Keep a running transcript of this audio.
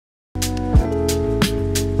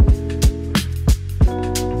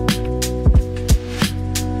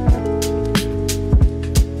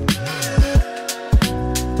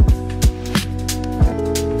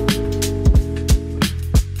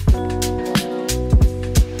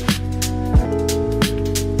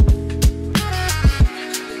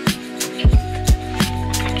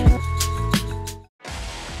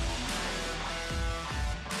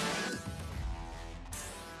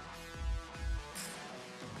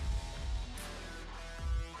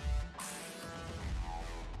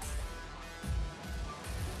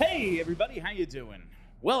Hey everybody, how you doing?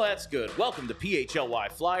 Well, that's good. Welcome to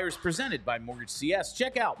PHLY Flyers, presented by Mortgage CS.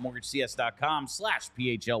 Check out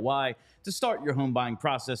mortgagecs.com/PHLY to start your home buying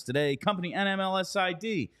process today. Company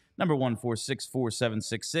NMLSID, number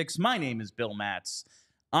 1464766. My name is Bill Matz.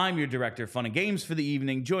 I'm your director of fun and games for the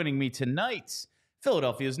evening. Joining me tonight,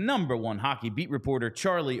 Philadelphia's #1 hockey beat reporter,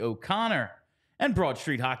 Charlie O'Connor, and Broad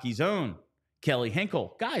Street Hockey's own, Kelly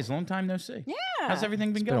Hinkle. Guys, long time no see. Yeah. How's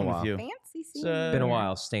everything been going with you? Fancy seeing Been a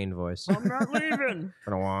while, stained voice. I'm not leaving.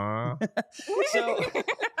 Been a while. So,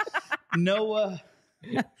 no,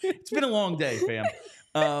 it's been a long day, fam.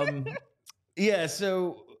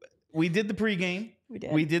 So we did the pregame.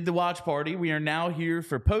 We did the watch party. We are now here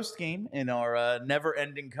for postgame in our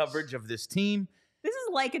never-ending coverage of this team. This is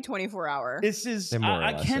like a 24-hour. This is, It more or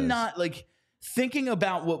I less cannot, thinking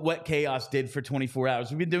about what Wet Chaos did for 24 hours.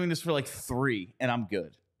 We've been doing this for 3, and I'm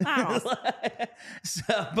good. Wow.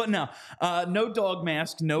 But no dog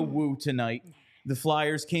mask, no woo tonight. The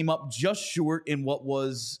Flyers came up just short in what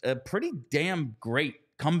was a pretty damn great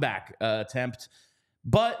comeback attempt.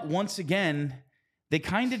 But once again, they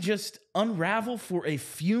kind of just unravel for a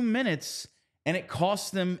few minutes, and it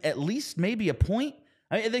cost them at least maybe a point.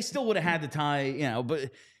 I mean, they still would have had the tie, but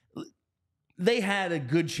they had a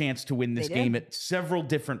good chance to win this game at several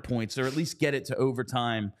different points, or at least get it to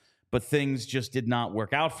overtime. But things just did not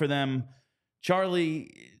work out for them.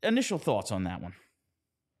 Charlie, initial thoughts on that one?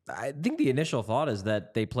 I think the initial thought is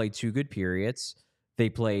that they played 2 good periods. They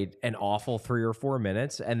played an awful 3 or 4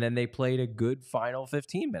 minutes, and then they played a good final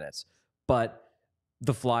 15 minutes. But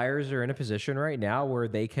the Flyers are in a position right now where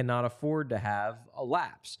they cannot afford to have a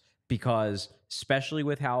lapse, because especially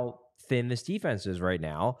with how thin this defense is right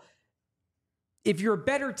now, if you're a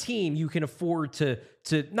better team, you can afford to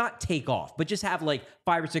not take off, but just have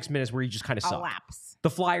 5 or 6 minutes where you just kind of suck. Lapse. The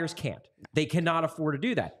Flyers can't. They cannot afford to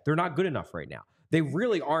do that. They're not good enough right now. They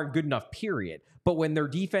really aren't good enough, period. But when their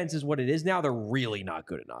defense is what it is now, they're really not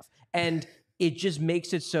good enough. And it just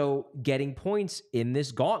makes it so getting points in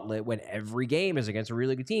this gauntlet when every game is against a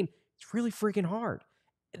really good team, it's really freaking hard.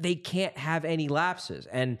 They can't have any lapses.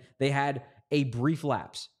 And they had a brief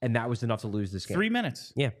lapse, and that was enough to lose this game. 3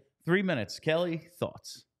 minutes. Yeah. 3 minutes. Kelly,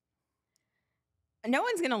 thoughts? No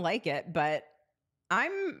one's going to like it, but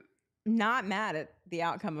I'm not mad at the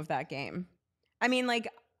outcome of that game. I mean,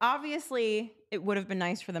 obviously, it would have been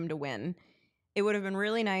nice for them to win. It would have been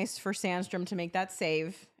really nice for Sandstrom to make that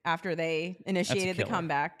save after they initiated the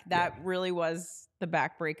comeback. That really was the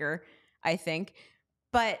backbreaker, I think.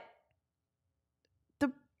 But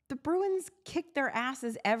the Bruins kicked their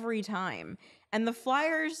asses every time. And the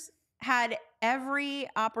Flyers had every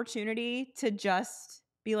opportunity to just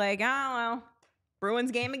be like, oh, well,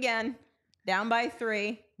 Bruins game again, down by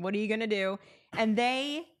 3. What are you going to do? And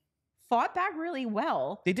they fought back really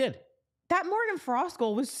well. They did. That Morgan Frost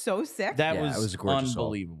goal was so sick. That it was a gorgeous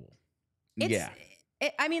unbelievable. You can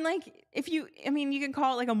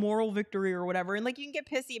call it a moral victory or whatever. And you can get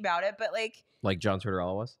pissy about it, but Like John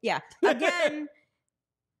Tortorella was? yeah, again,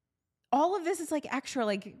 all of this is extra.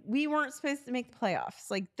 We weren't supposed to make the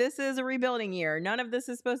playoffs. This is a rebuilding year. None of this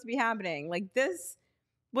is supposed to be happening. This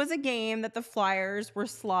was a game that the Flyers were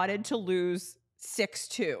slotted to lose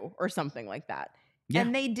 6-2 or something like that. Yeah.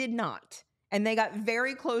 And they did not. And they got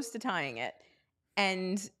very close to tying it.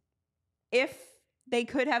 And if they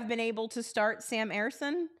could have been able to start Sam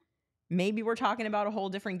Ersson, maybe we're talking about a whole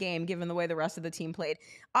different game given the way the rest of the team played.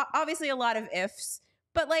 Obviously a lot of ifs,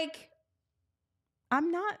 but I'm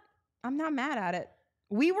not mad at it.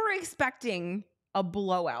 We were expecting a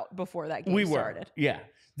blowout before that game started. Yeah.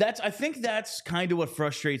 I think that's kind of what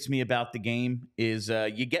frustrates me about the game is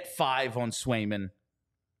you get 5 on Swayman.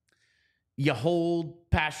 You hold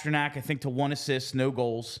Pasternak, I think, to 1 assist, no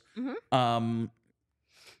goals. Mm-hmm.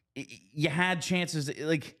 You had chances.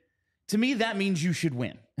 To me, that means you should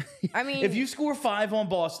win. I mean, if you score 5 on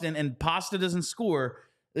Boston and Pasta doesn't score,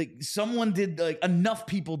 someone did, enough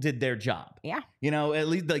people did their job. Yeah. At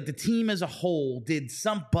least the team as a whole did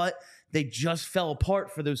some, but they just fell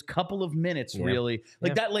apart for those couple of minutes, really.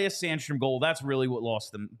 That last Sandstrom goal, that's really what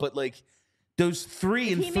lost them. But those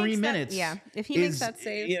 3 in 3 minutes. If he makes that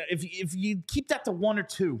save. Yeah, if you keep that to 1 or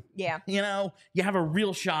 2. Yeah. You have a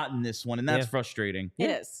real shot in this one, and that's frustrating. It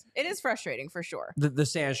is. It is frustrating for sure. The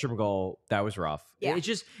Sandstrom goal, that was rough. Yeah.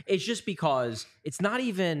 It's just because it's not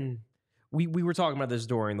even we were talking about this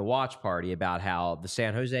during the watch party about how the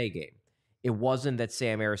San Jose game, it wasn't that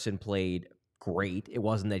Sam Ersson played great. It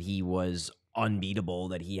wasn't that he was unbeatable,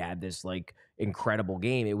 that he had this like incredible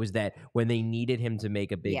game. It was that when they needed him to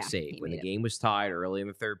make a big save, when the game was tied early in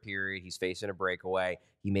the third period, he's facing a breakaway,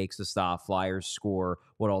 he makes the stop, Flyers score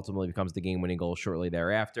what ultimately becomes the game-winning goal shortly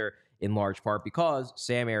thereafter, in large part because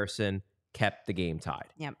Sam Ersson kept the game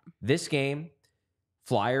tied. Yep. This game,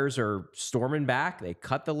 Flyers are storming back. They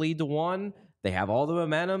cut the lead to 1. They have all the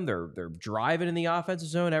momentum. They're driving in the offensive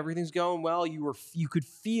zone. Everything's going well. You could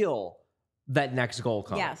feel that next goal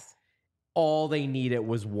coming. Yes. All they needed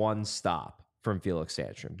was one stop from Felix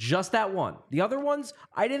Sandstrom. Just that one. The other ones,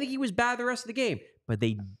 I didn't think he was bad the rest of the game, but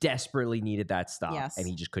they desperately needed that stop, and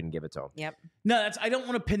he just couldn't give it to him. Yep. No, I don't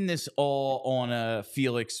want to pin this all on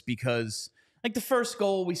Felix because, like, the first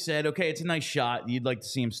goal we said, okay, it's a nice shot. You'd like to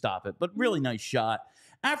see him stop it, but really nice shot.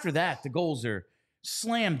 After that, the goals are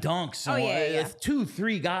slam dunks. Oh, yeah.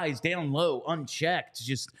 2-3 guys down low, unchecked.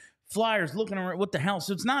 Just Flyers looking around, what the hell?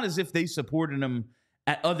 So it's not as if they supported him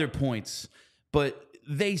at other points, but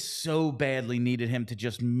they so badly needed him to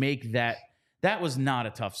just make that. That was not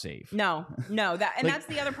a tough save. No, that's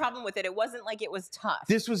the other problem with it. It wasn't like it was tough.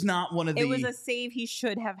 This was not one of the. It was a save he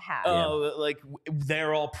should have had. Oh, like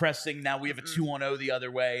they're all pressing. Now we have a 2-on-0 the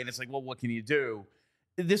other way, and it's like, well, what can you do?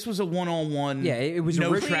 This was a 1-on-1. Yeah, it was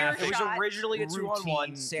no originally, traffic. it was originally a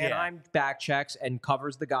 2-on-1. Sanheim back checks and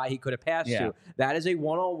covers the guy he could have passed to. That is a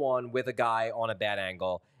 1-on-1 with a guy on a bad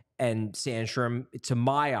angle. And Sandstrom, to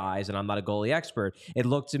my eyes, and I'm not a goalie expert, it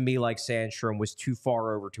looked to me like Sandstrom was too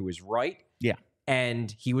far over to his right. Yeah.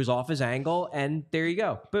 And he was off his angle, and there you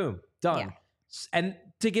go. Boom. Done. Yeah. And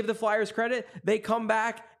to give the Flyers credit, they come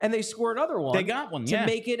back and they score another one. They got one, to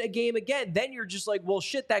make it a game again. Then you're just like, well,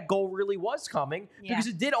 shit, that goal really was coming because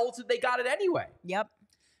it did ultimately, they got it anyway. Yep.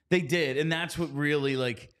 They did. And that's what really,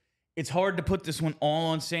 like, it's hard to put this one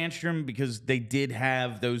all on Sandstrom because they did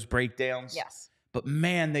have those breakdowns. Yes. But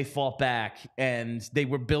man, they fought back and they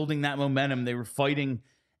were building that momentum. They were fighting,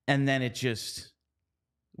 and then it just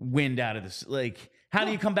wind out of this. Like, how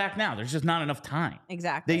do you come back now? There's just not enough time.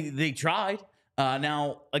 Exactly. They tried.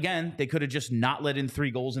 Now, again, they could have just not let in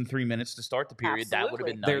 3 goals in 3 minutes to start the period. Absolutely. That would have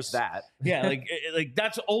been nice. There's that. Yeah, like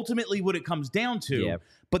that's ultimately what it comes down to. Yeah.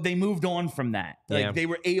 But they moved on from that. Like they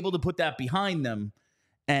were able to put that behind them,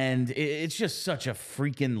 and it's just such a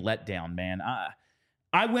freaking letdown, man.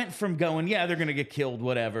 I went from going, yeah, they're going to get killed,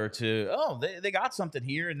 whatever, to, oh, they got something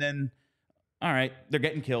here. And then, all right, they're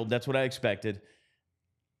getting killed. That's what I expected.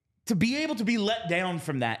 To be able to be let down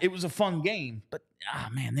from that, it was a fun game. But,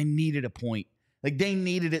 man, they needed a point. Like, they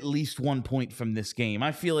needed at least 1 point from this game.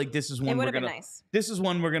 I feel like this is one we're going to This is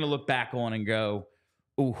one we're going to look back on and go,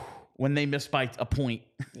 ooh, when they miss by a point,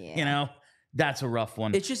 you know, that's a rough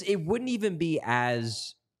one. It's just, it wouldn't even be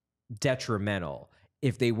as detrimental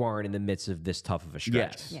if they weren't in the midst of this tough of a stretch.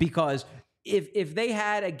 Yes. Yeah. Because if they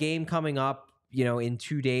had a game coming up, you know, in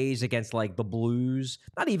 2 days against like the Blues,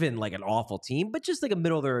 not even like an awful team, but just like a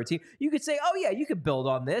middle of the road team, you could say, oh yeah, you could build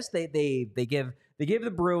on this. They give the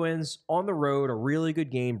Bruins on the road a really good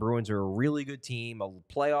game. Bruins are a really good team, a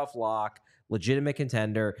playoff lock, legitimate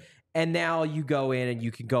contender. And now you go in and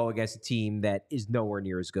you can go against a team that is nowhere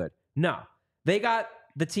near as good. No, they got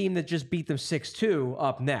the team that just beat them 6-2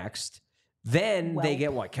 up next. Then they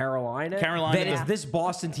get what? Carolina? Then it's this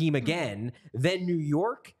Boston team again. Then New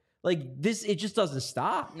York. Like this, it just doesn't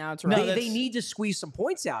stop. No, it's right. They need to squeeze some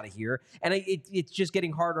points out of here. And it's just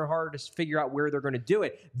getting harder and harder to figure out where they're going to do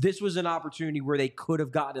it. This was an opportunity where they could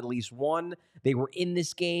have gotten at least one. They were in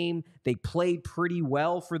this game. They played pretty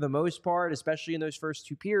well for the most part, especially in those first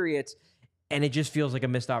 2 periods. And it just feels like a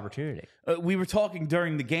missed opportunity. We were talking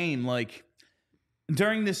during the game, like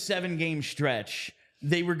during this 7-game stretch,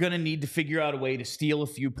 they were going to need to figure out a way to steal a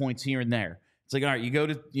few points here and there. It's like, all right, you go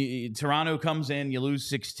to Toronto comes in, you lose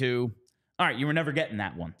 6-2. All right, you were never getting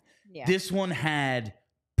that one. Yeah. This one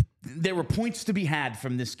there were points to be had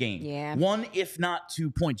from this game. Yeah. 1, if not 2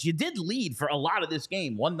 points. You did lead for a lot of this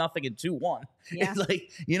game, 1-0 and 2-1. Yeah. It's like,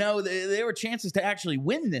 you know, there were chances to actually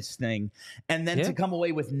win this thing. And then to come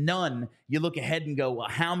away with none, you look ahead and go, well,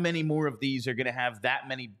 how many more of these are going to have that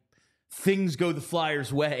many things go the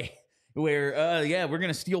Flyers' way? Where, we're going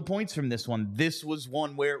to steal points from this one. This was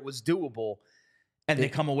one where it was doable, and they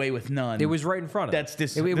come away with none. It was right in front of them.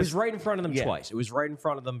 It was right in front of them twice. It was right in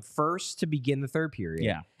front of them first to begin the third period.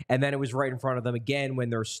 Yeah. And then it was right in front of them again when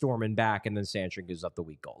they're storming back, and then Sandstrom gives up the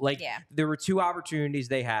weak goal. Like, there were 2 opportunities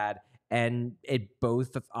they had, and at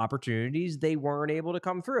both opportunities, they weren't able to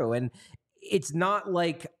come through. And it's not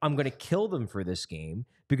like I'm going to kill them for this game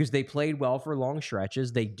because they played well for long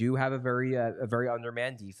stretches. They do have a very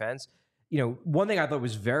undermanned defense. You know, one thing I thought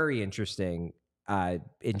was very interesting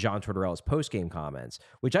in John Tortorella's post-game comments,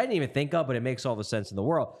 which I didn't even think of, but it makes all the sense in the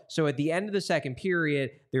world. So at the end of the second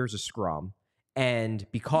period, there's a scrum. And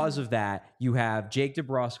because of that, you have Jake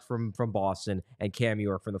DeBrusk from Boston and Cam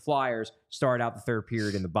York from the Flyers start out the third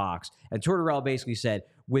period in the box. And Tortorella basically said,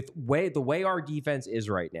 with the way our defense is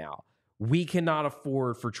right now, we cannot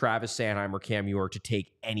afford for Travis Sanheim or Cam York to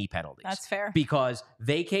take any penalties. That's fair. Because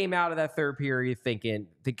they came out of that third period thinking,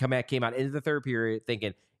 came out into the third period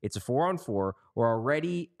thinking, it's a 4-on-4. We're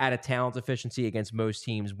already at a talent deficiency against most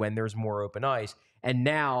teams when there's more open ice. And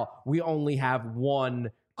now we only have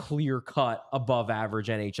one clear-cut above-average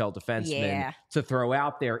NHL defenseman to throw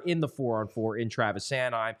out there in the 4-on-4 in Travis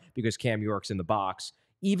Sanheim because Cam York's in the box.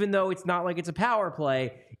 Even though it's not like it's a power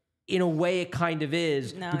play, in a way it kind of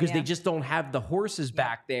is because they just don't have the horses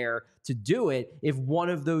back there to do it if one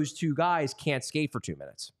of those two guys can't skate for 2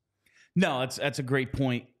 minutes. No, that's a great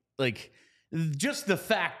point. Like, just the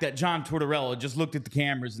fact that John Tortorella just looked at the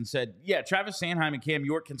cameras and said, yeah, Travis Sanheim and Cam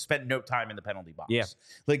York can spend no time in the penalty box. Yeah.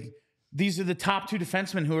 Like, these are the top two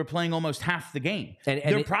defensemen who are playing almost half the game. And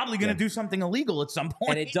they're probably going to do something illegal at some point.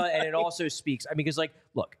 And it does, and it also speaks, I mean, because, like,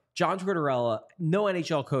 look, John Tortorella, no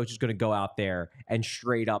NHL coach is going to go out there and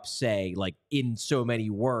straight up say, like, in so many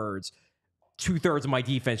words, 2/3 of my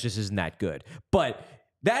defense just isn't that good. But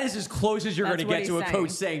that is as close as you're going to get to a coach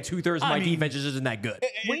saying 2/3 of my defense just isn't that good.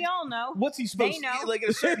 We all know. What's he supposed to, like, at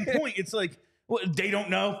a certain point, it's like, well, they don't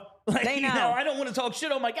know. Like, they know. You know, I don't want to talk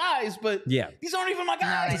shit on my guys, but these aren't even my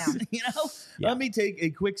guys. No, you know? Let me take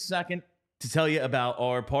a quick second to tell you about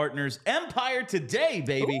our partners, Empire Today,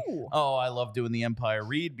 baby. Ooh. Oh, I love doing the Empire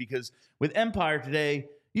read because with Empire Today,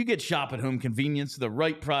 you get shop at home convenience, the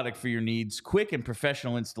right product for your needs, quick and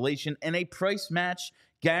professional installation, and a price match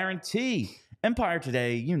guarantee. Empire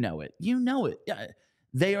Today, you know it. You know it.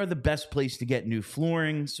 They are the best place to get new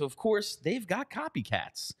flooring, so of course, they've got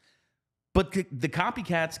copycats. But the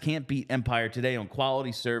copycats can't beat Empire Today on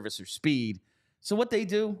quality, service, or speed. So what they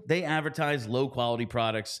do, they advertise low-quality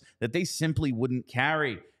products that they simply wouldn't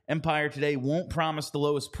carry. Empire Today won't promise the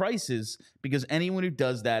lowest prices because anyone who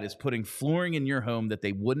does that is putting flooring in your home that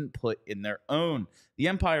they wouldn't put in their own. The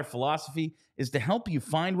Empire philosophy is to help you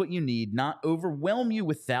find what you need, not overwhelm you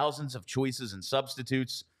with thousands of choices and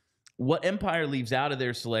substitutes. What Empire leaves out of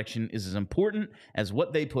their selection is as important as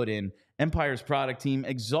what they put in. Empire's product team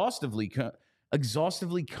exhaustively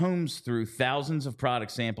combs through thousands of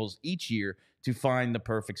product samples each year to find the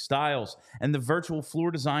perfect styles. And the virtual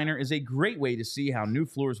floor designer is a great way to see how new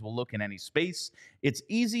floors will look in any space. It's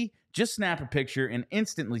easy. Just snap a picture and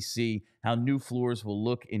instantly see how new floors will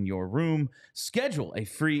look in your room. Schedule a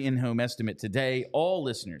free in-home estimate today. All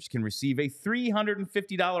listeners can receive a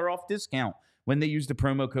 $350 off discount when they use the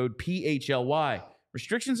promo code PHLY.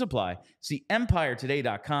 Restrictions apply. See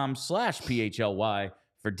empiretoday.com/PHLY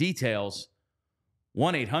for details.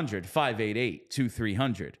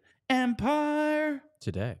 1-800-588-2300. Empire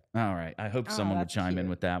Today. All right. I hope someone would chime in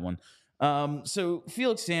with that one. So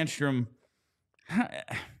Felix Sandstrom,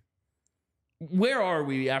 where are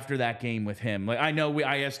we after that game with him? Like, I know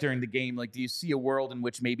I asked during the game, like, do you see a world in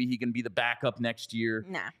which maybe he can be the backup next year?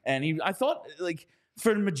 Nah. And I thought, like,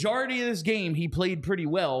 for the majority of this game, he played pretty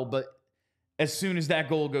well, but as soon as that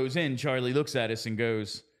goal goes in, Charlie looks at us and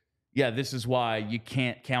goes, yeah, this is why you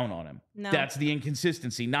can't count on him. No. That's the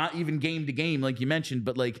inconsistency. Not even game to game, like you mentioned,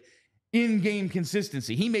 but like in-game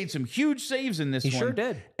consistency. He made some huge saves in this one. He sure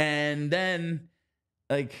did. And then,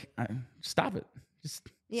 like, stop it. Just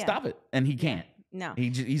stop it. And he can't. No.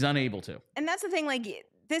 He's unable to. And that's the thing, like,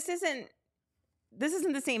 this isn't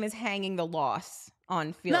the same as hanging the loss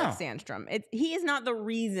on Felix Sandstrom. He is not the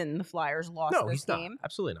reason the Flyers lost this game. Not.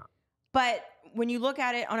 Absolutely not. But when you look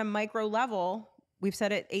at it on a micro level, we've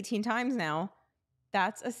said it 18 times now,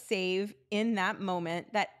 that's a save in that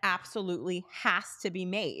moment that absolutely has to be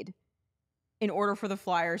made in order for the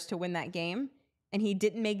Flyers to win that game. And he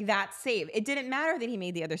didn't make that save. It didn't matter that he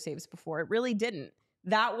made the other saves before. It really didn't.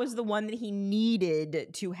 That was the one that he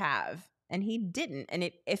needed to have, and he didn't.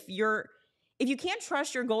 And if you can't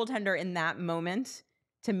trust your goaltender in that moment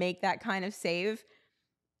to make that kind of save,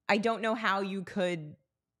 I don't know how you could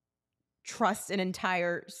trust an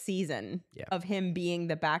entire season of him being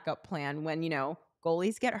the backup plan when,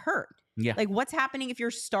 goalies get hurt. Yeah. Like, what's happening if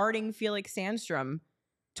you're starting Felix Sandstrom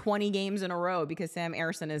 20 games in a row because Sam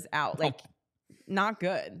Ersson is out? Like, not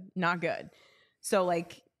good. Not good. So,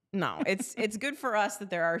 like, no, it's good for us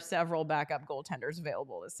that there are several backup goaltenders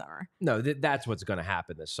available this summer. No, that's what's going to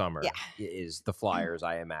happen this summer. Yeah. Is the Flyers,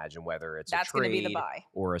 I imagine, whether it's that's a trade be the buy.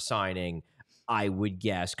 or a signing, I would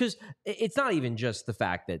guess. Because it's not even just the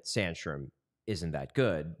fact that Sandstrom isn't that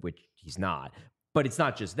good, which he's not. But it's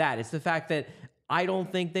not just that. It's the fact that I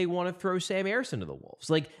don't think they want to throw Sam Ersson to the Wolves.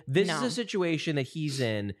 Like, this is a situation that he's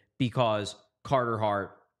in because Carter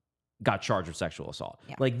Hart got charged with sexual assault.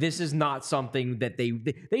 Yeah. Like, this is not something that they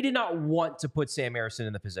did not want to put Sam Harrison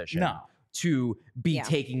in the position to be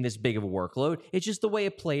taking this big of a workload. It's just the way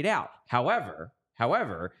it played out. However,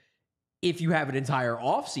 if you have an entire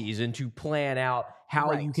offseason to plan out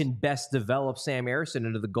how you can best develop Sam Harrison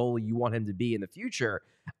into the goalie you want him to be in the future,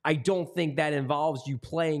 I don't think that involves you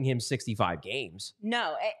playing him 65 games.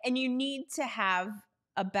 No, and you need to have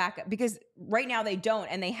a backup, because right now they don't,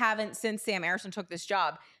 and they haven't since Sam Harrison took this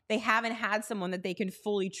job. They haven't had someone that they can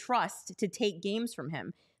fully trust to take games from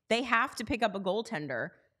him. They have to pick up a goaltender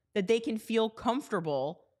that they can feel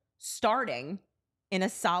comfortable starting in a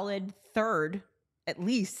solid third, at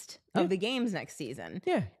least, of the games next season.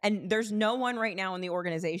 Yeah. And there's no one right now in the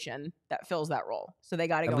organization that fills that role. So they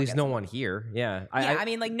got to go. At least no one here. Yeah. I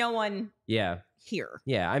mean, like, no one here.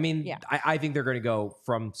 Yeah. I mean, I think they're going to go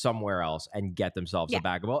from somewhere else and get themselves a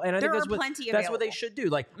backup goal. And I think that's what they should do.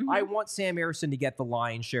 Like, I want Sam Harrison to get the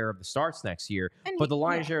lion's share of the starts next year, but the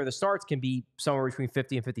lion's share of the starts can be somewhere between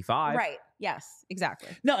 50 and 55. Right. Yes, exactly.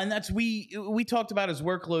 No, and that's, we talked about his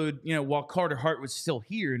workload, while Carter Hart was still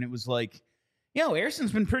here, and it was like,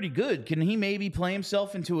 Harrison's been pretty good. Can he maybe play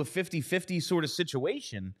himself into a 50-50 sort of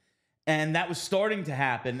situation? And that was starting to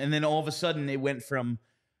happen. And then all of a sudden it went from,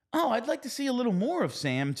 I'd like to see a little more of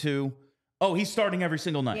Sam to, he's starting every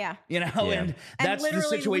single night. Yeah. And that's the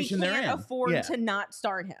situation they're in. We can't afford to not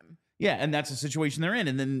start him. Yeah, and that's the situation they're in.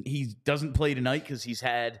 And then he doesn't play tonight because he's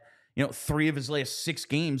had, 3 of his last 6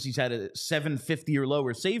 games, he's had a .750 or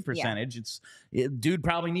lower save percentage. Dude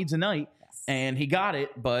probably needs a night, and he got it,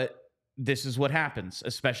 but this is what happens,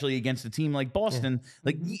 especially against a team like Boston.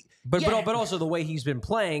 Like, but also the way he's been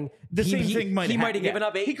playing, the same thing he might have given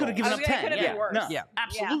up 8. He could have given up 10. Yeah,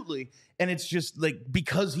 absolutely. And it's just like,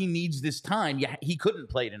 because he needs this time. Yeah, he couldn't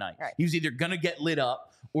play tonight. Right. He was either gonna get lit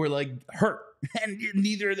up or like hurt, and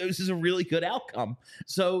neither of those is a really good outcome.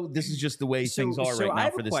 So this is just the way things are right now for this team. I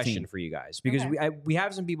have a question for you guys, because we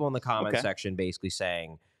have some people in the comment section basically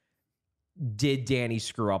saying, did Danny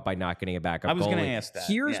screw up by not getting a backup goalie? I was going to ask that.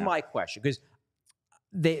 Here's my question, because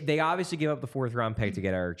they obviously gave up the 4th round pick to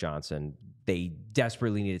get Erik Johnson. They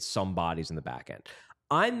desperately needed some bodies in the back end.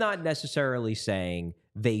 I'm not necessarily saying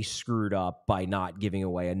they screwed up by not giving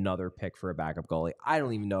away another pick for a backup goalie. I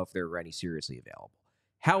don't even know if there were any seriously available.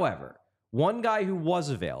 However, one guy who was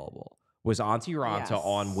available was Antti Raanta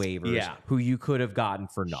on waivers, who you could have gotten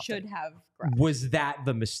for nothing. Should have grabbed. Was that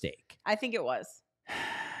the mistake? I think it was.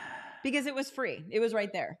 Because it was free. It was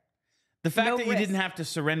right there. The fact that you didn't have to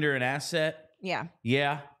surrender an asset. Yeah.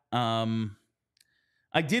 Yeah.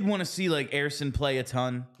 I did want to see like Harrison play a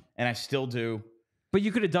ton, and I still do. But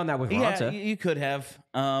you could have done that with Raanta. Yeah, you could have.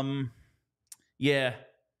 Yeah,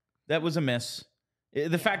 that was a miss.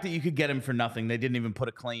 The fact that you could get him for nothing, they didn't even put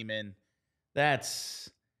a claim in. That's,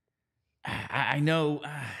 I know,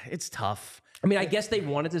 it's tough. I mean, I guess they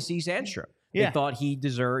wanted to see Sandstrom. They thought he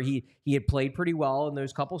deserved, he had played pretty well in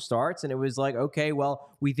those couple starts, and it was like, okay,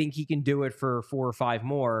 well, we think he can do it for 4 or 5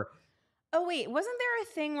 more. Oh, wait, wasn't there a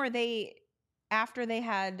thing where after they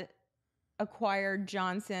had acquired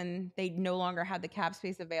Johnson, they no longer had the cap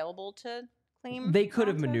space available to claim? They could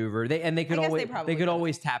have maneuvered. They could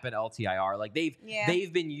always have. tap an LTIR. Like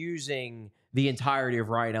they've been using the entirety of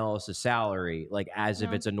Ryan Ellis' salary, like as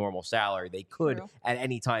if it's a normal salary. They could at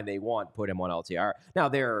any time they want put him on LTIR. Now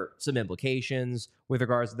there are some implications with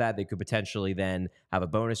regards to that. They could potentially then have a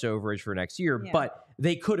bonus overage for next year, but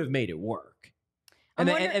they could have made it work. And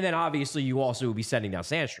then obviously you also would be sending down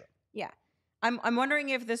Sandstrom. Yeah. I'm wondering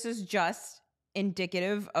if this is just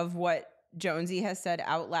indicative of what Jonesy has said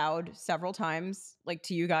out loud several times, like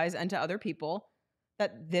to you guys and to other people,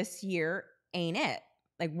 that this year ain't it.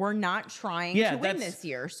 Like, we're not trying to win this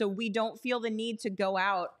year. So we don't feel the need to go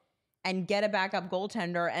out and get a backup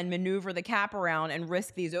goaltender and maneuver the cap around and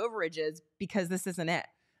risk these overages, because this isn't it.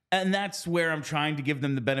 And that's where I'm trying to give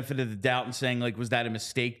them the benefit of the doubt and saying, like, was that a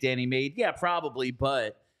mistake Danny made? Yeah, probably.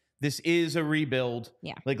 But this is a rebuild.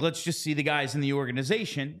 Yeah. Like, let's just see the guys in the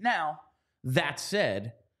organization. Now, that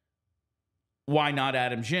said, why not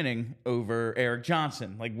Adam Ginning over Erik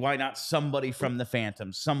Johnson? Like, why not somebody from the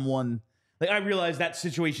Phantoms? Someone, like, I realized that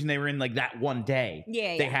situation they were in, like, that one day.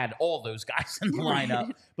 They had all those guys in the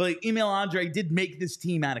lineup. But, like, Emil Andre did make this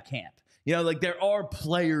team out of camp. You know, like, there are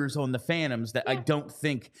players on the Phantoms that I don't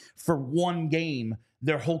think for one game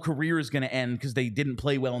their whole career is going to end because they didn't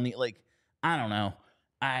play well in the, like, I don't know.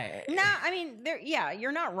 I mean,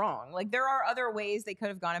 you're not wrong. Like, there are other ways they could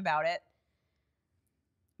have gone about it.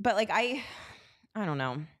 But, like, I don't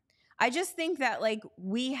know. I just think that, like,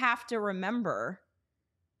 we have to remember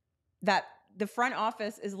that the front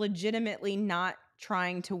office is legitimately not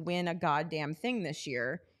trying to win a goddamn thing this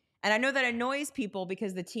year. And I know that annoys people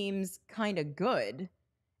because the team's kind of good.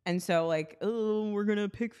 And so like, oh, we're going to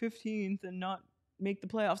pick 15th and not make the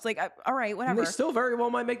playoffs. Like, all right, And whatever. they still very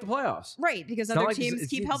well might make the playoffs. Right, because It's not other like- teams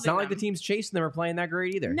keep helping It's not like the them. teams chasing them are playing that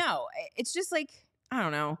great either. No, it's just like, I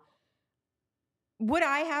don't know. Would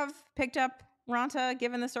I have picked up Ronta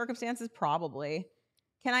given the circumstances? Probably.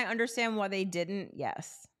 Can I understand why they didn't?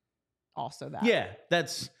 Yes. Also that. Yeah,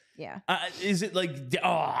 that's. Yeah. Is it like, oh,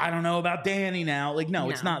 I don't know about Danny now? Like,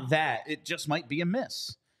 no, it's No. not that. It just might be a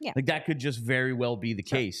miss. Yeah. Like, that could just very well be the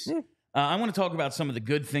case. Yeah. I want to talk about some of the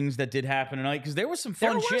good things that did happen tonight because there was some fun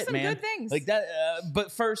There were shit, some man. good things. Like that.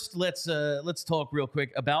 But first, let's talk real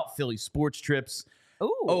quick about Philly sports trips.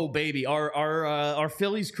 Ooh. Oh, baby. Our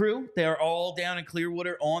Phillies crew, they're all down in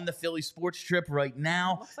Clearwater on the Philly sports trip right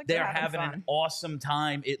now. Looks like they're they're having having an fun. awesome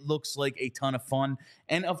time. It looks like a ton of fun.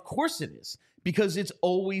 And of course it is, because it's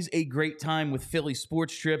always a great time with Philly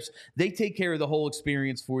sports trips. They take care of the whole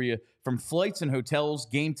experience for you, from flights and hotels,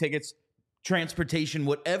 game tickets, transportation,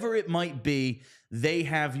 whatever it might be. They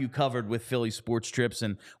have you covered with Philly sports trips,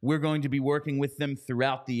 and we're going to be working with them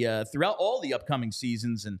throughout all the upcoming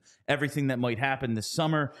seasons and everything that might happen this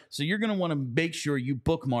summer. So you're going to want to make sure you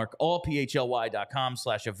bookmark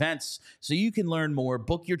allphly.com/events so you can learn more,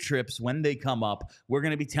 book your trips when they come up. We're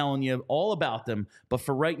going to be telling you all about them. But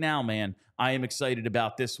for right now, man, I am excited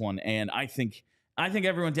about this one, and I think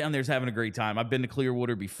everyone down there is having a great time. I've been to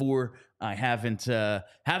Clearwater before. I haven't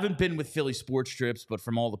been with Philly sports trips, but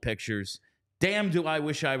from all the pictures, damn, do I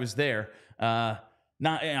wish I was there. I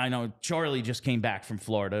know Charlie just came back from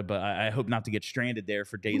Florida, but I hope not to get stranded there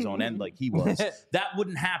for days on end like he was. That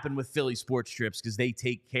wouldn't happen with Philly sports trips because they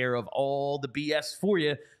take care of all the BS for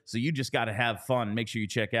you. So you just got to have fun. Make sure you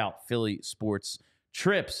check out Philly sports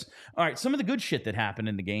trips. All right, some of the good shit that happened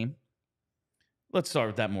in the game. Let's start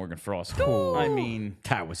with that Morgan Frost. Ooh. I mean,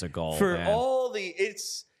 That was a goal, for man. all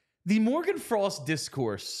it's the Morgan Frost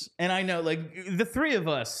discourse, and I know like the three of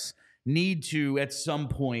us need to at some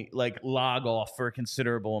point like log off for a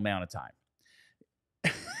considerable amount of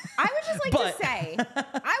time. I would just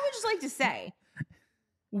like to say,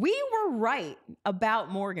 we were right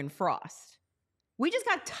about Morgan Frost. We just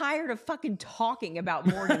got tired of fucking talking about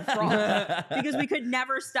Morgan Frost because we could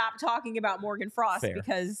never stop talking about Morgan Frost Fair.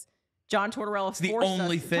 because John Tortorella It's the forced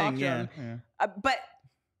only us to talk thing, to yeah. him. But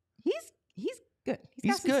he's good.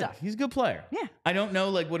 He's got some good. stuff. He's a good player. Yeah. I don't know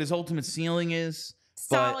like what his ultimate ceiling is.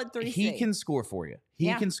 Solid but 3C. he can score for you. He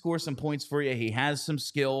Yeah. can score some points for you. He has some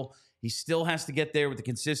skill. He still has to get there with the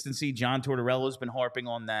consistency. John Tortorella's been harping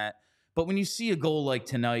on that. But when you see a goal like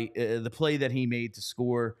tonight, the play that he made to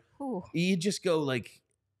score, Ooh. you just go like,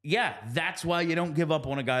 yeah, that's why you don't give up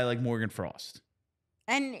on a guy like Morgan Frost.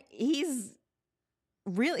 And he's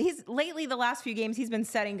lately the last few games, he's been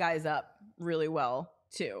setting guys up really well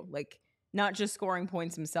too. Like not just scoring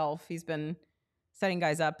points himself. He's been setting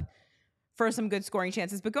guys up for some good scoring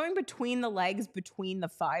chances, but going between the legs, between the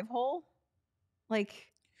 5-hole, like,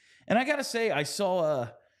 And I got to say, I saw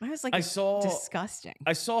disgusting.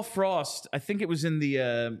 I saw Frost. I think it was in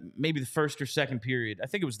the maybe the first or second period. I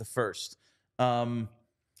think it was the first. Down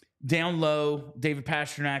low, David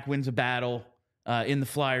Pasternak wins a battle in the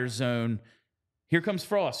Flyers zone. Here comes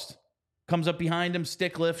Frost. Comes up behind him,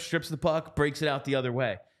 stick lift, strips the puck, breaks it out the other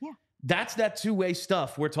way. Yeah. That's that two-way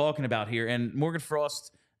stuff we're talking about here. And Morgan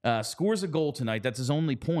Frost scores a goal tonight. That's his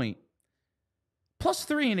only point.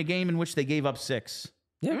 +3 in a game in which they gave up 6.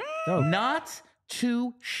 Yeah. No. Not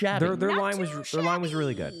too shabby. Their Not line too was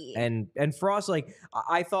really good. shabby. And Frost, like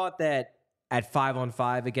I thought that at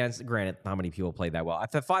 5-on-5 against, granted, not many people played that well.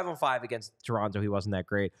 At the 5-on-5 against Toronto, he wasn't that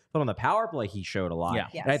great. But on the power play, he showed a lot. Yeah.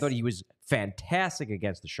 Yes. And I thought he was fantastic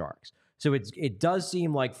against the Sharks. So it does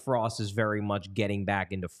seem like Frost is very much getting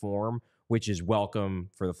back into form, which is welcome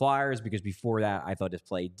for the Flyers, because before that, I thought his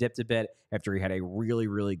play dipped a bit after he had a really,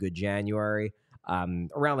 really good January.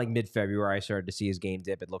 Around like mid-February, I started to see his game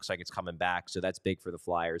dip. It looks like it's coming back, so that's big for the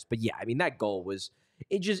Flyers. But yeah, I mean, that goal was,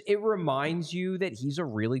 it reminds you that he's a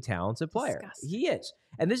really talented player. Disgusting. He is.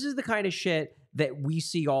 And this is the kind of shit that we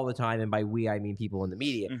see all the time, and by we, I mean people in the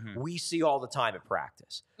media. Mhm. We see all the time at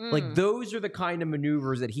practice. Like, those are the kind of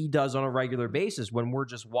maneuvers that he does on a regular basis when we're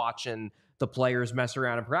just watching the players mess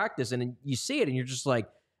around in practice, and then you see it, and you're just like,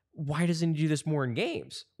 why doesn't he do this more in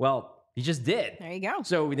games? Well, he just did. There you go.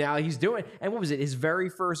 So now he's doing, and what was it? His very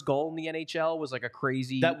first goal in the NHL was like a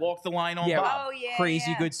crazy, That walked the line on Yeah. Bob. Oh, yeah.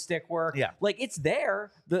 crazy yeah. good stick work. Yeah. Like, it's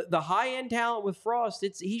there. The high end talent with Frost,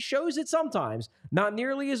 he shows it sometimes, not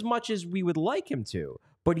nearly as much as we would like him to,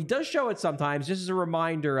 but he does show it sometimes, just as a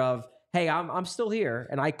reminder of, hey, I'm still here,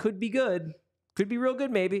 and I could be good, could be real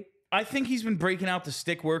good maybe. I think he's been breaking out the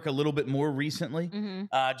stick work a little bit more recently,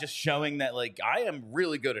 just showing that, like, I am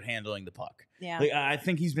really good at handling the puck. Yeah. Like, I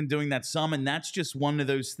think he's been doing that some, and that's just one of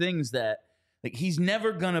those things that, like, he's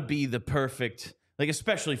never going to be the perfect, like,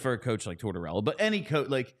 especially for a coach like Tortorella, but any coach,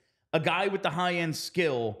 like, a guy with the high-end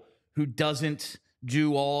skill who doesn't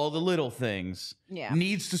do all the little things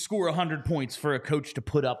needs to score 100 points for a coach to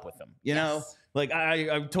put up with him. You know? Like,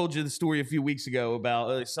 I told you the story a few weeks ago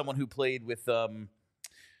about someone who played with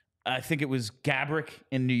I think it was Gabrick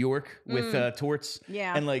in New York with Torts.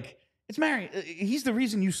 Yeah. And, like, it's Mary. He's the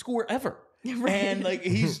reason you score ever. Right. And, like,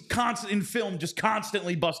 he's constant in film, just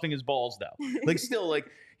constantly busting his balls, though. Like, still, like,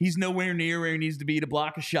 he's nowhere near where he needs to be to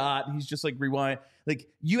block a shot. And he's just, like, rewind. Like,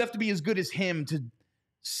 you have to be as good as him to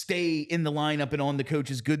stay in the lineup and on the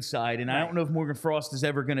coach's good side. And I don't know if Morgan Frost is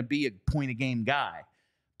ever going to be a point-a-game guy.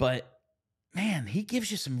 But, man, he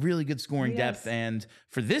gives you some really good scoring depth. And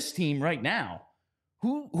for this team right now,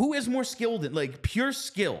 who has more skill than, like, pure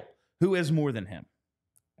skill? Who has more than him?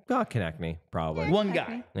 God, Konechny, probably. One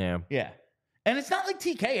guy. Yeah. Yeah. And it's not like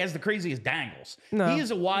TK has the craziest dangles. No. He is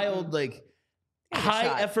a wild, like,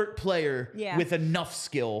 high-effort player with enough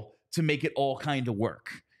skill to make it all kind of work.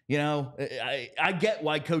 You know, I get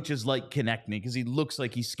why coaches like Konechny, because he looks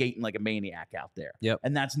like he's skating like a maniac out there. Yep.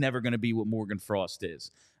 And that's never going to be what Morgan Frost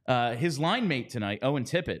is. His line mate tonight, Owen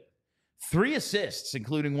Tippett, 3 assists,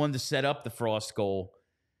 including one to set up the Frost goal.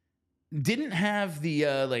 Didn't have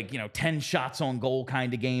the, 10 shots on goal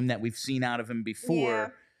kind of game that we've seen out of him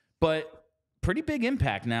before. But pretty big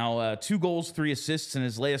impact now. 2 goals, 3 assists in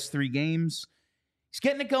his last 3 games. He's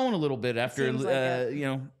getting it going a little bit after,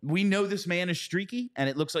 we know this man is streaky, and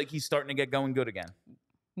it looks like he's starting to get going good again.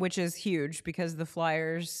 Which is huge because the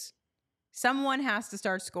Flyers, someone has to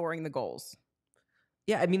start scoring the goals.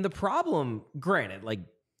 Yeah, I mean, the problem, granted, like,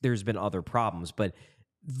 there's been other problems, but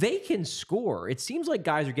they can score. It seems like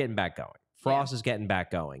guys are getting back going. Frost is getting back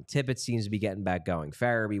going. Tippett seems to be getting back going.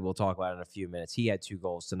 Farabee, we'll talk about in a few minutes. He had 2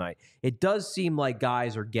 goals tonight. It does seem like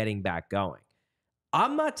guys are getting back going.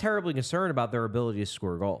 I'm not terribly concerned about their ability to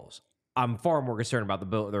score goals. I'm far more concerned about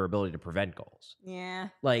their ability to prevent goals. Yeah.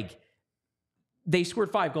 Like, they scored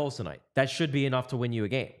 5 goals tonight. That should be enough to win you a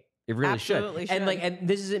game. It really should. And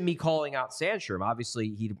this isn't me calling out Sandstrom.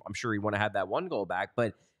 Obviously, I'm sure he want to have that 1 goal back,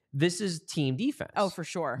 but this is team defense. Oh, for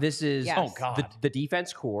sure. This is God. the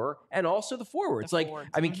defense core and also the forwards.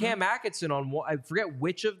 I mean, Cam Atkinson on one, I forget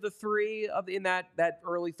which of the 3 in that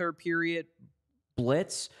early third period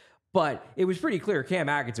blitz, but it was pretty clear Cam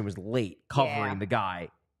Atkinson was late covering the guy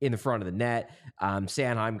in the front of the net.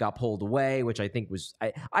 Sanheim got pulled away, which I think was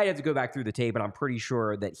I have to go back through the tape, but I'm pretty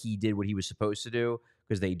sure that he did what he was supposed to do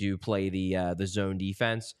because they do play the zone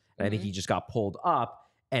defense, and I think he just got pulled up.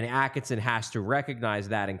 And Atkinson has to recognize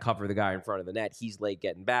that and cover the guy in front of the net. He's late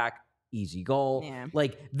getting back. Easy goal. Yeah.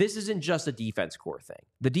 Like, this isn't just a defense core thing.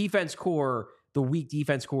 The defense core, the weak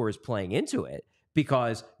defense core is playing into it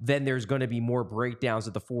because then there's going to be more breakdowns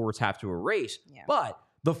that the forwards have to erase. Yeah. But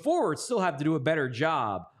the forwards still have to do a better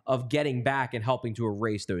job of getting back and helping to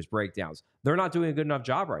erase those breakdowns. They're not doing a good enough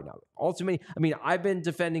job right now. Ultimately, I mean, I've been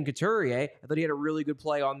defending Couturier. I thought he had a really good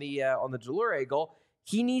play on the Deslauriers goal.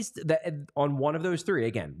 He needs that on one of those 3.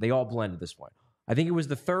 Again, they all blend at this point. I think it was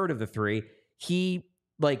the third of the 3. He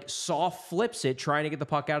soft flips it, trying to get the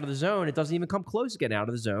puck out of the zone. It doesn't even come close to getting out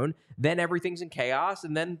of the zone. Then everything's in chaos,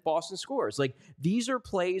 and then Boston scores. Like, these are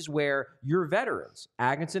plays where your veterans,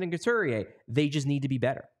 Atkinson and Couturier, they just need to be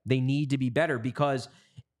better. They need to be better because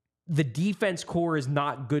the defense core is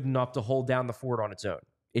not good enough to hold down the forward on its own.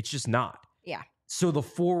 It's just not. Yeah. So the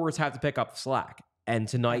forwards have to pick up the slack. And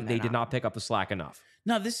tonight they did not pick up the slack enough.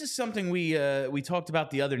 No, this is something we talked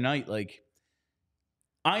about the other night. Like,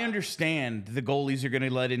 I understand the goalies are going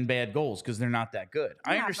to let in bad goals because they're not that good.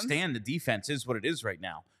 I understand the defense is what it is right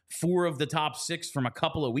now. 4 of the top 6 from a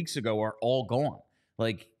couple of weeks ago are all gone.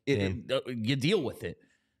 Like, you deal with it.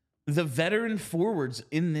 The veteran forwards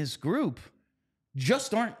in this group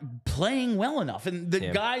just aren't playing well enough. And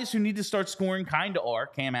the guys who need to start scoring kind of are.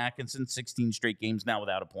 Cam Atkinson, 16 straight games now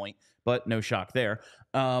without a point, but no shock there.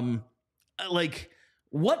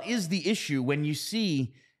 What is the issue when you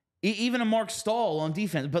see even a Mark Stahl on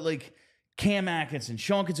defense, but like Cam Atkinson,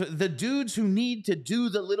 Sean Couturier, the dudes who need to do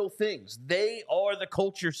the little things, they are the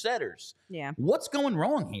culture setters. Yeah. What's going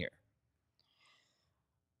wrong here?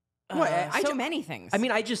 Many things. I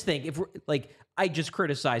mean, I just think if we're I just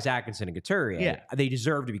criticize Atkinson and Couturier. Yeah. They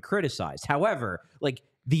deserve to be criticized. However,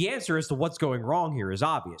 the answer as to what's going wrong here is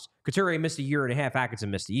obvious. Couturier missed a year and a half. Atkinson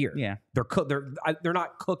missed a year. Yeah. They're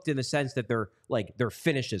not cooked in the sense that they're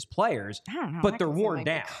finished as players, I don't know, but they're worn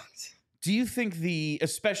down. Do you think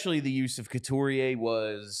especially the use of Couturier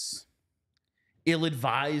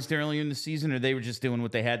ill-advised earlier in the season, or they were just doing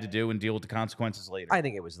what they had to do and deal with the consequences later? I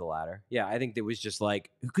think it was the latter. Yeah, I think it was just like,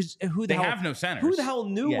 because who the They hell have no centers. Who the hell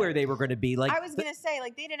knew Yeah. where they were going to be? Like, I was going to say,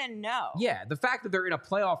 like, they didn't know. yeah, the fact that they're in a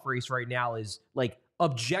playoff race right now is, like,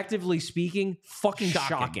 objectively speaking, fucking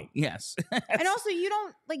shocking. Yes. And also, you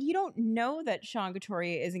don't know that Sean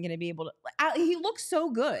Couturier isn't going to be able to. He looks so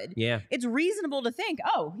good. Yeah. It's reasonable to think,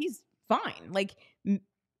 oh, he's fine. Like,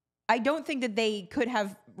 I don't think that they could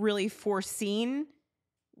have really foreseen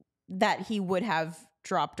that he would have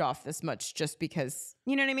dropped off this much just because,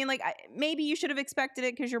 you know what I mean? Like, maybe you should have expected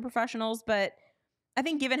it because you're professionals, but I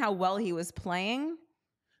think given how well he was playing,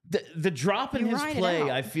 the drop in You his ride it play, out.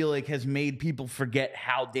 I feel like, has made people forget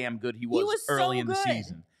how damn good he was so early in the good.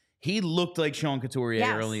 season. He looked like Sean Couturier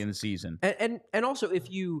Yes. early in the season. And also, if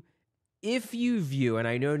you view, and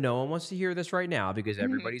I know no one wants to hear this right now because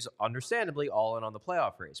everybody's understandably all in on the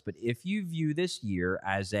playoff race, but if you view this year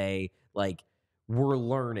as a, like, we're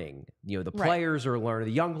learning, you know, the Right. players are learning,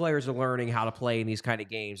 the young players are learning how to play in these kind of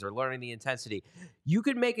games, they're learning the intensity, you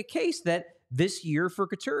could make a case that this year for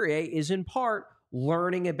Couturier is in part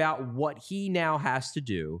learning about what he now has to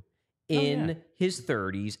do in his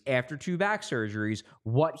 30s after 2 back surgeries,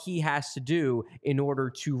 what he has to do in order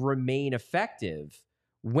to remain effective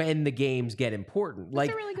when the games get important. that's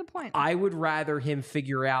Like, a really good point. I would rather him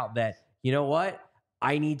figure out that, you know what,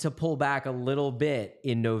 I need to pull back a little bit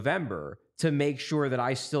in November to make sure that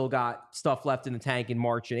I still got stuff left in the tank in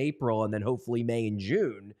March and April, and then hopefully May and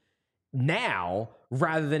June now,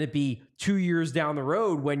 rather than it be 2 years down the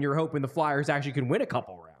road when you're hoping the Flyers actually can win a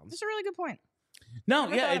couple rounds. That's a really good point. No,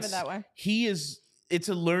 Never yeah, thought of it that way. it's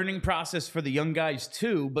a learning process for the young guys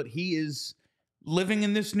too, but he is living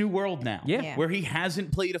in this new world now. Yeah. Where he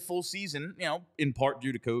hasn't played a full season, you know, in part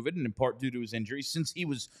due to COVID and in part due to his injuries since he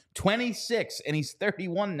was 26 and he's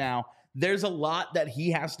 31 now. There's a lot that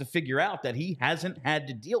he has to figure out that he hasn't had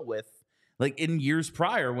to deal with like in years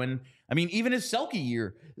prior when, I mean, even his Selke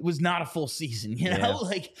year was not a full season, you know? Yeah.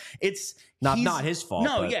 Like it's Not his fault.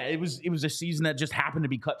 No, but- yeah, it was a season that just happened to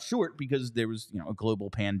be cut short because there was, you know, a global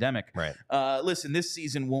pandemic. Right. Listen, this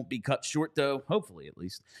season won't be cut short though, hopefully at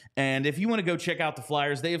least. And if you want to go check out the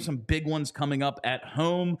Flyers, they have some big ones coming up at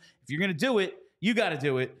home. If you're going to do it, you got to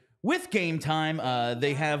do it with Game Time.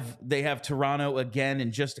 They have Toronto again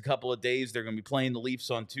in just a couple of days. They're going to be playing the Leafs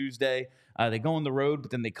on Tuesday. They go on the road, but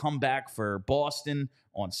then they come back for Boston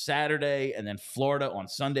on Saturday and then Florida on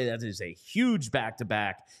Sunday. That is a huge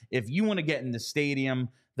back-to-back. If you want to get in the stadium,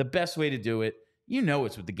 the best way to do it, you know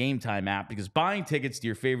it's with the Game Time app because buying tickets to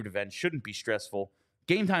your favorite event shouldn't be stressful.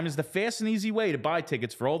 Game Time is the fast and easy way to buy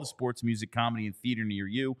tickets for all the sports, music, comedy, and theater near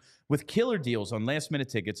you with killer deals on last-minute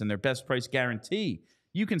tickets and their best price guarantee.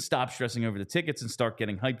 You can stop stressing over the tickets and start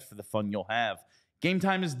getting hyped for the fun you'll have. Game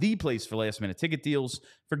Time is the place for last-minute ticket deals.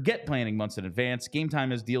 Forget planning months in advance. Game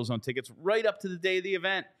Time has deals on tickets right up to the day of the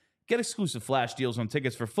event. Get exclusive flash deals on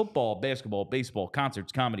tickets for football, basketball, baseball,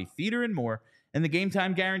 concerts, comedy, theater, and more. And the Game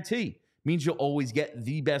Time guarantee means you'll always get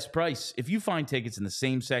the best price. If you find tickets in the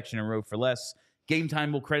same section and row for less, Game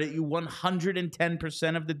Time will credit you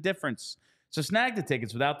 110% of the difference. So snag the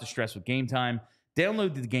tickets without the stress with Game Time.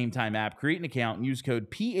 Download the Game Time app, create an account, and use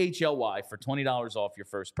code PHLY for $20 off your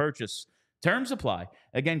first purchase. Terms apply.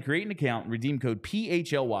 Again, create an account and redeem code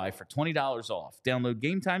PHLY for $20 off. Download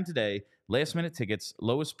Game Time today. Last minute tickets,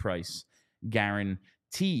 lowest price,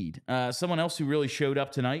 guaranteed. Someone else who really showed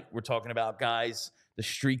up tonight, we're talking about guys, the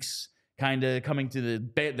streaks kind of coming to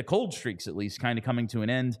the cold streaks at least, kind of coming to an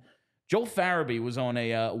end. Joel Farabee was on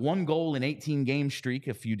a 1 goal in 18 game streak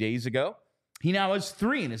a few days ago. He now has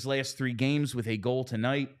 3 in his last 3 games with a goal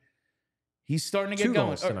tonight. He's starting to get 2 going.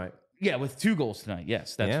 goals tonight. Yeah, with 2 goals tonight.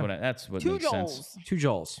 Yes, that's Yeah. what Two makes goals. sense. 2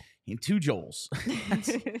 Joels. In 2 Joels.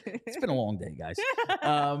 It's been a long day, guys.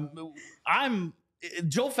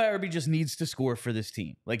 Joel Farabee just needs to score for this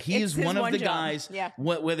team. Like he It's is his one of one the job. guys. Yeah.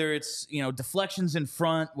 Whether it's deflections in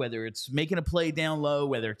front, whether it's making a play down low,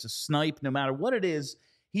 whether it's a snipe, no matter what it is,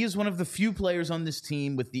 he is one of the few players on this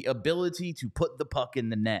team with the ability to put the puck in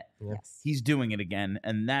the net. Yes. He's doing it again,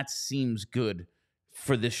 and that seems good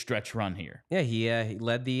for this stretch run here. Yeah, he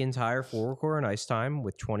led the entire forward core in ice time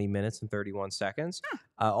with 20 minutes and 31 seconds.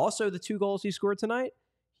 Also, the 2 goals he scored tonight,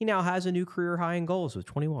 he now has a new career high in goals with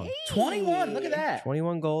 21. 21, look at that.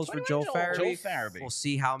 21 goals for Joel 21 goals. Farabee. Joel Farabee. We'll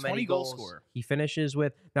see how 20 many goal goals scorer. he finishes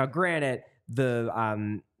with. Now, granted, the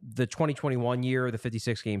 2021 year, the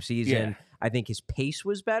 56 game season, Yeah. I think his pace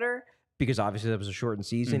was better because obviously that was a shortened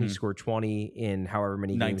season. He Mhm. scored 20 in however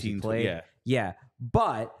many games he 19, played. Yeah,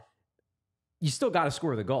 but you still got to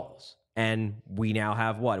score the goals. And we now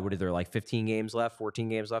have what is there, like 15 games left, 14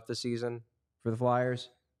 games left this season for the Flyers?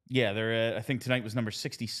 Yeah, they're. I think tonight was number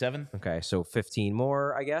 67. Okay, so 15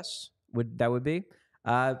 more, I guess, would be.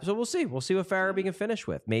 So we'll see. We'll see what Farabee can finish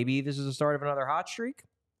with. Maybe this is the start of another hot streak.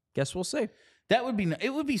 Guess we'll see. That would be.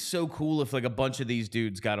 It would be so cool if like a bunch of these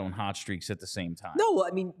dudes got on hot streaks at the same time. No,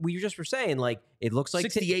 I mean, we just were saying, like, it looks like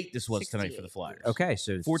 68 this was tonight for the Flyers. Okay,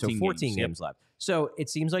 so 14 games left. So it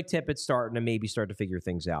seems like Tippett's starting to figure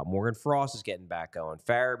things out. Morgan Frost is getting back going.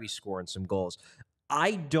 Farabee scoring some goals.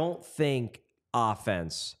 I don't think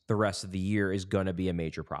offense the rest of the year is going to be a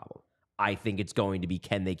major problem. I think it's going to be,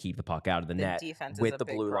 can they keep the puck out of the net with the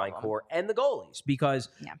blue line core and the goalies? Because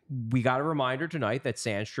we got a reminder tonight that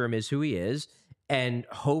Sandstrom is who he is, and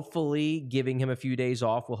hopefully giving him a few days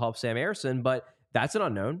off will help Sam Ersson, but that's an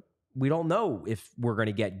unknown. We don't know if we're going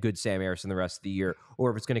to get good Sam Ersson the rest of the year,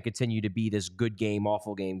 or if it's going to continue to be this good game,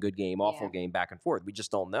 awful game, good game, awful game, back and forth. We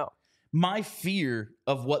just don't know. My fear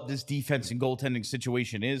of what this defense and goaltending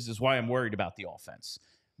situation is why I'm worried about the offense.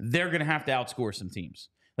 They're going to have to outscore some teams.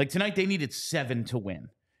 Like tonight, they needed 7 to win.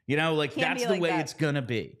 You know, like that's the way it's going to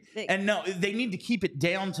be. And no, they need to keep it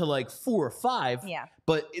down to like 4 or 5. Yeah.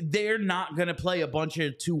 But they're not going to play a bunch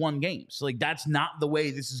of 2-1 games. Like that's not the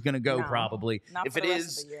way this is going to go probably. If it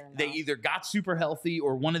is, they either got super healthy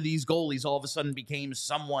or one of these goalies all of a sudden became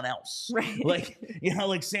someone else. Right. Like, you know,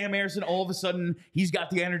 like Sam Ersson, all of a sudden he's got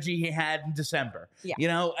the energy he had in December. Yeah. You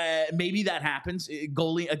know, maybe that happens.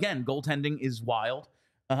 Goaltending is wild.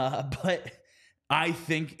 But I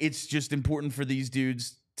think it's just important for these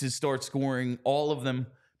dudes to start scoring, all of them,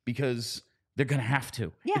 because they're going to have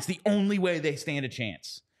to. Yeah. It's the only way they stand a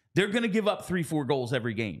chance. They're going to give up 3-4 goals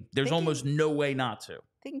every game. There's almost no way not to.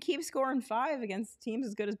 They can keep scoring 5 against teams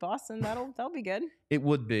as good as Boston. That'll be good. It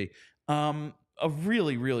would be. A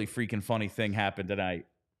really, really freaking funny thing happened tonight.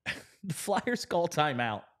 The Flyers call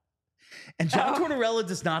timeout, and John Tortorella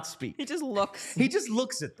does not speak. He just looks. He just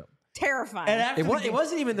looks at them. Terrifying. And it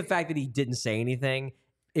wasn't even the fact that he didn't say anything.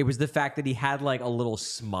 It was the fact that he had like a little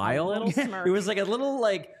smile. A little smirk. It was like a little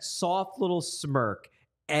like soft little smirk.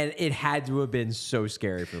 And it had to have been so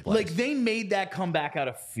scary for the players. Like they made that comeback out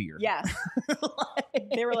of fear. Yes.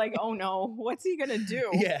 They were like, oh no, what's he going to do?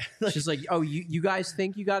 Yeah. She's like, oh, you guys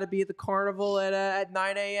think you got to be at the carnival at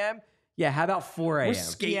 9 a.m.? Yeah, how about 4 a.m.? We're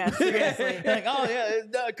skating. Yeah, seriously. Like, oh,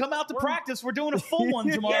 yeah, come out to practice. We're doing a full one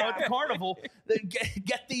tomorrow at the carnival.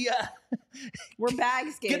 Get the... we're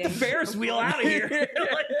bag skating. Get the Ferris wheel out of here.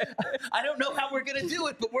 Like, I don't know how we're going to do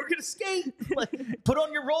it, but we're going to skate. Like, put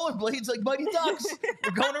on your rollerblades like Mighty Ducks.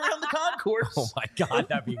 We're going around the concourse. Oh, my God.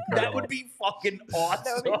 That'd be incredible. That would be fucking awesome.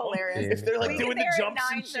 That would be hilarious. If they're like doing the jumps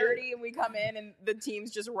and shit. 9:30 and we come in and the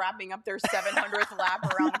team's just wrapping up their 700th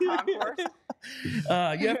lap around the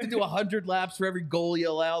concourse. You have to do 100 laps for every goal you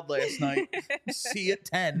allowed last night. See at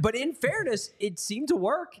 10. But in fairness, it seemed to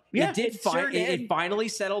work. Yeah, it did. It finally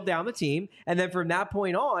settled down the team. And then from that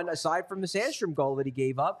point on, aside from the Sandstrom goal that he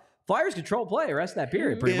gave up, Flyers control play the rest of that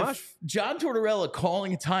period, pretty much. John Tortorella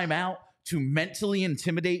calling a timeout to mentally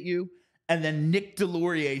intimidate you, and then Nic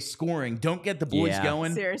Deslauriers scoring, don't get the boys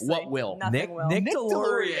going. Seriously, what will? Nick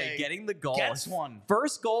Deslauriers getting the goal. Gets one.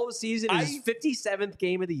 First goal of the season, his 57th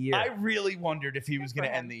game of the year. I really wondered if he was going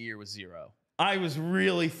to end the year with 0. I was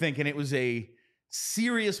really thinking it was a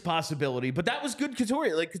serious possibility, but that was good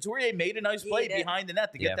Couturier. Like Couturier made a nice play behind the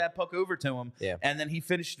net to get that puck over to him, and then he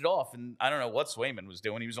finished it off. And I don't know what Swayman was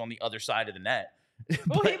doing. He was on the other side of the net.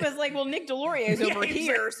 Well, he was like, well, Nic Deslauriers is over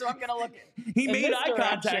here, so I'm going to look. He made eye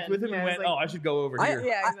contact with him and went, I should go over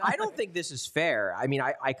here. I don't think this is fair. I mean,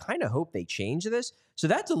 I kind of hope they change this. So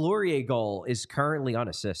that Deslauriers goal is currently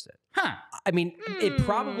unassisted. Huh. I mean, it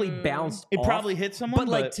probably bounced It off, probably hit someone. But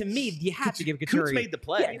like to me, you have to give Couturier. Coots made the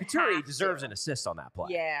play. Yeah, Couturier deserves an assist on that play.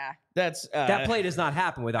 Yeah. That's that play does not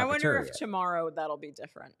happen without Couturier. I wonder Couturier. if tomorrow that'll be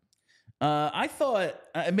different. I thought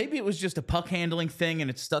maybe it was just a puck handling thing and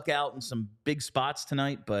it stuck out in some big spots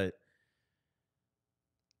tonight, but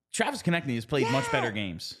Travis Konechny has played much better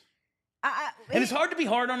games. And it's hard to be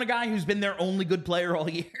hard on a guy who's been their only good player all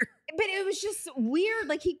year. But it was just weird.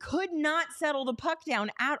 Like he could not settle the puck down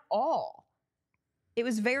at all. It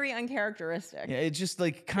was very uncharacteristic. Yeah, it just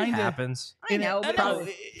like kind of happens. I know, but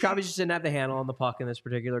probably just didn't have the handle on the puck in this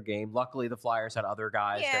particular game. Luckily, the Flyers had other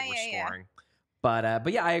guys that were scoring.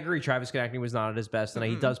 But yeah, I agree. Travis Konechny was not at his best, and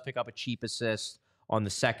he does pick up a cheap assist on the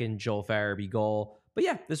second Joel Farabee goal. But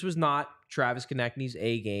yeah, this was not Travis Konechny's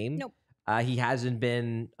A game. Nope. He hasn't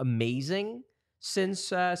been amazing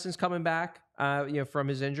since coming back. From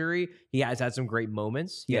his injury, he has had some great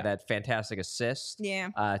moments. He had that fantastic assist.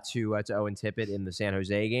 To Owen Tippett in the San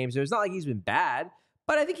Jose game. So it's not like he's been bad,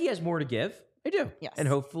 but I think he has more to give. I do. Yes. And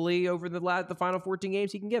hopefully over the final 14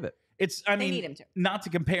 games, he can give it. It's, I mean, need him to. Not to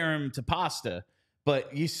compare him to Pasta,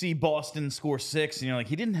 but you see Boston score 6, and you're like,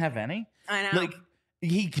 he didn't have any. I know. Like,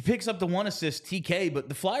 he picks up the 1 assist, TK, but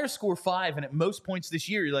the Flyers score 5, and at most points this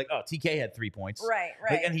year, you're like, oh, TK had 3 points. Right.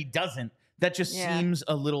 Like, and he doesn't. That just seems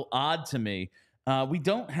a little odd to me. We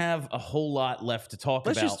don't have a whole lot left to talk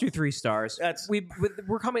about. Let's just do 3 stars.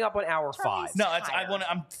 We're coming up on hour 5. No,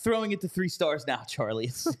 I'm throwing it to 3 stars now,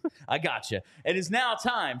 Charlie. I gotcha. It is now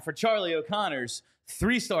time for Charlie O'Connor's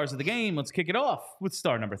 3 stars of the game. Let's kick it off with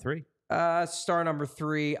star number 3. Star number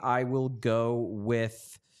 3, I will go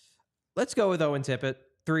with. Let's go with Owen Tippett.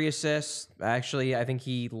 3 assists. Actually, I think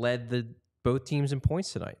he led both teams in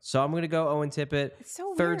points tonight. So I'm going to go Owen Tippett. It's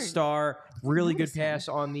so 3rd weird. star. Really good pass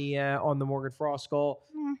on the Morgan Frost goal.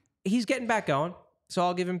 He's getting back going. So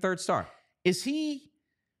I'll give him 3rd star. Is he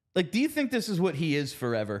like? Do you think this is what he is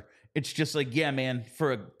forever? It's just like, yeah, man.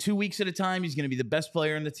 For 2 weeks at a time, he's going to be the best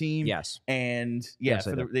player in the team. Yes, and Yes,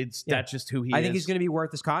 that's just who he is. I think he's going to be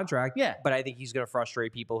worth his contract. Yeah. But I think he's going to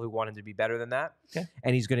frustrate people who want him to be better than that. Okay.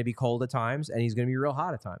 And he's going to be cold at times, and he's going to be real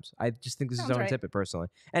hot at times. I just think this is Owen Tippett personally.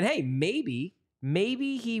 And hey, maybe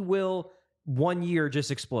he will 1 year just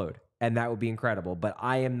explode, and that would be incredible. But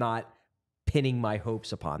I am not pinning my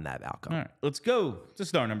hopes upon that outcome. All right, let's go to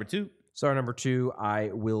star number 2. Star number 2,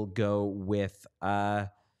 I will go with I'm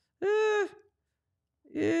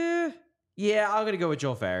gonna go with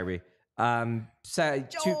Joel Farabee.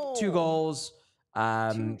 Two goals.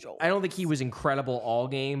 I don't think he was incredible all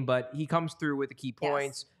game, but he comes through with the key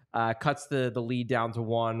points. Cuts the lead down to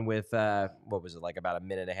 1 with what was it, like about a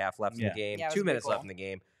minute and a half left in the game? 2 minutes left in the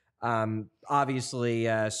game. Obviously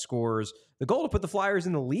scores the goal to put the Flyers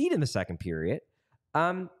in the lead in the second period.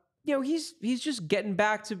 He's just getting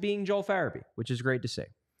back to being Joel Farabee, which is great to see.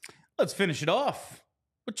 Let's finish it off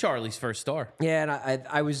with Charlie's 1st star. Yeah, and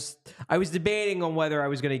I was debating on whether I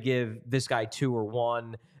was going to give this guy 2 or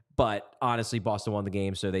 1, but honestly, Boston won the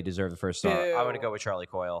game, so they deserve the 1st star. I'm going to go with Charlie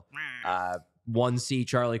Coyle. 1C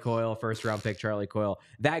Charlie Coyle, 1st round pick Charlie Coyle.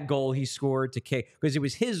 That goal he scored to kick, because it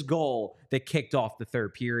was his goal that kicked off the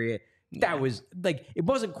 3rd period. That was like, it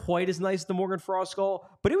wasn't quite as nice as the Morgan Frost goal,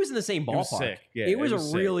 but it was in the same ballpark. It was sick. Yeah, it was a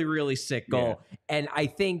really, really sick goal. Yeah. And I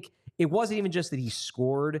think it wasn't even just that he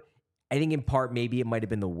scored. I think in part, maybe it might have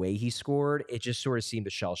been the way he scored. It just sort of seemed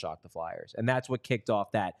to shell shock the Flyers. And that's what kicked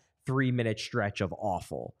off that 3-minute stretch of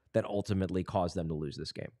awful that ultimately caused them to lose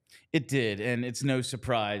this game. It did, and it's no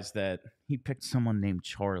surprise that he picked someone named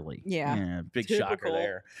Charlie. Yeah. Big shocker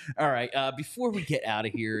there. All right, before we get out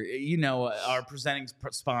of here, our presenting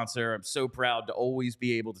sponsor, I'm so proud to always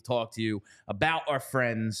be able to talk to you about our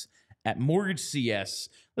friends at Mortgage CS.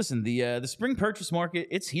 Listen, the spring purchase market,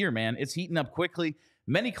 it's here, man. It's heating up quickly.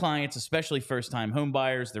 Many clients, especially first-time home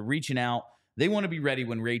buyers, they're reaching out. They want to be ready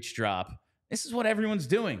when rates drop. This is what everyone's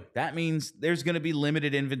doing. That means there's going to be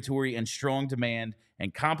limited inventory and strong demand,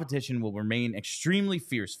 and competition will remain extremely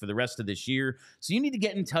fierce for the rest of this year. So you need to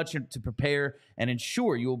get in touch to prepare and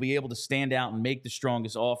ensure you will be able to stand out and make the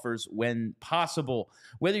strongest offers when possible.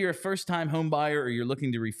 Whether you're a first-time home buyer or you're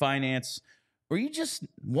looking to refinance, or you just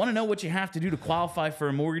want to know what you have to do to qualify for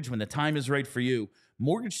a mortgage when the time is right for you,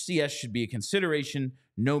 Mortgage CS should be a consideration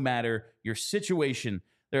no matter your situation.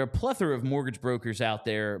 There are a plethora of mortgage brokers out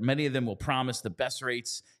there. Many of them will promise the best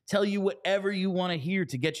rates, tell you whatever you want to hear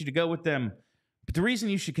to get you to go with them. But the reason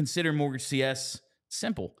you should consider Mortgage CS is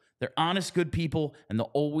simple. They're honest, good people, and they'll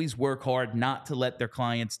always work hard not to let their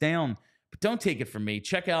clients down. But don't take it from me.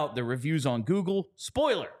 Check out the reviews on Google.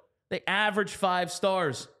 Spoiler, they average 5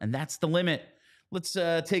 stars, and that's the limit. Let's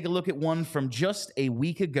take a look at one from just a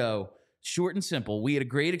week ago. Short and simple. We had a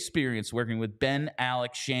great experience working with Ben,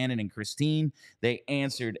 Alex, Shannon, and Christine. They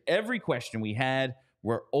answered every question we had.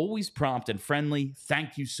 We're always prompt and friendly.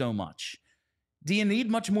 Thank you so much. Do you need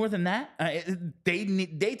much more than that?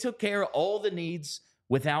 They took care of all the needs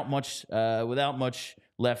without much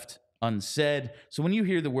left unsaid. So when you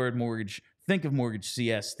hear the word mortgage, think of Mortgage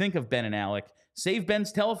CS. Think of Ben and Alec. Save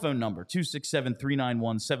Ben's telephone number,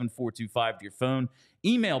 267-391-7425 to your phone.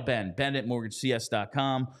 Email Ben at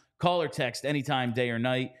mortgagecs.com. Call or text anytime, day or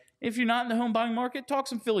night. If you're not in the home buying market, talk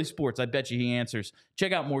some Philly sports. I bet you he answers.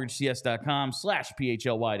 Check out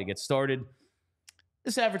mortgagecs.com/PHLY to get started.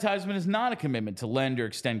 This advertisement is not a commitment to lend or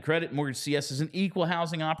extend credit. Mortgage CS is an equal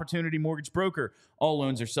housing opportunity mortgage broker. All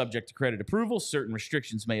loans are subject to credit approval. Certain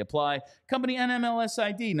restrictions may apply. Company NMLS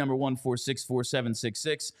ID number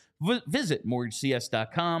 1464766. Visit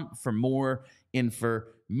mortgagecs.com for more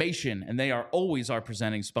information. And they are always our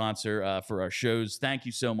presenting sponsor for our shows. Thank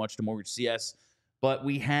you so much to Mortgage CS. But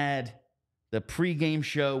we had the pregame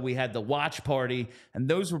show, we had the watch party, and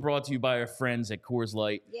those were brought to you by our friends at Coors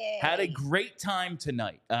Light. Yay. Had a great time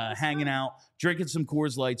tonight, hanging out, drinking some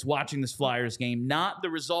Coors Lights, watching this Flyers game. Not the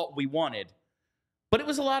result we wanted, But it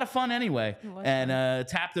was a lot of fun anyway. And fun.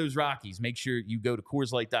 tap those Rockies. Make sure you go to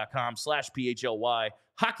CoorsLight.com/PHLY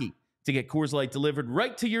hockey to get Coors Light delivered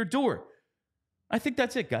right to your door. I think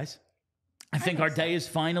that's it, guys. I think our day is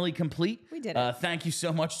finally complete. We did it. Thank you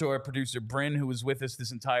so much to our producer, Bryn, who was with us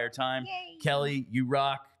this entire time. Yay. Kelly, you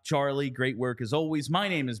rock. Charlie, great work as always. My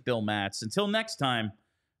name is Bill Matz. Until next time,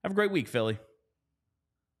 have a great week, Philly.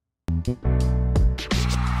 We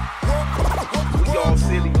all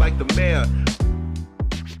silly like the mayor.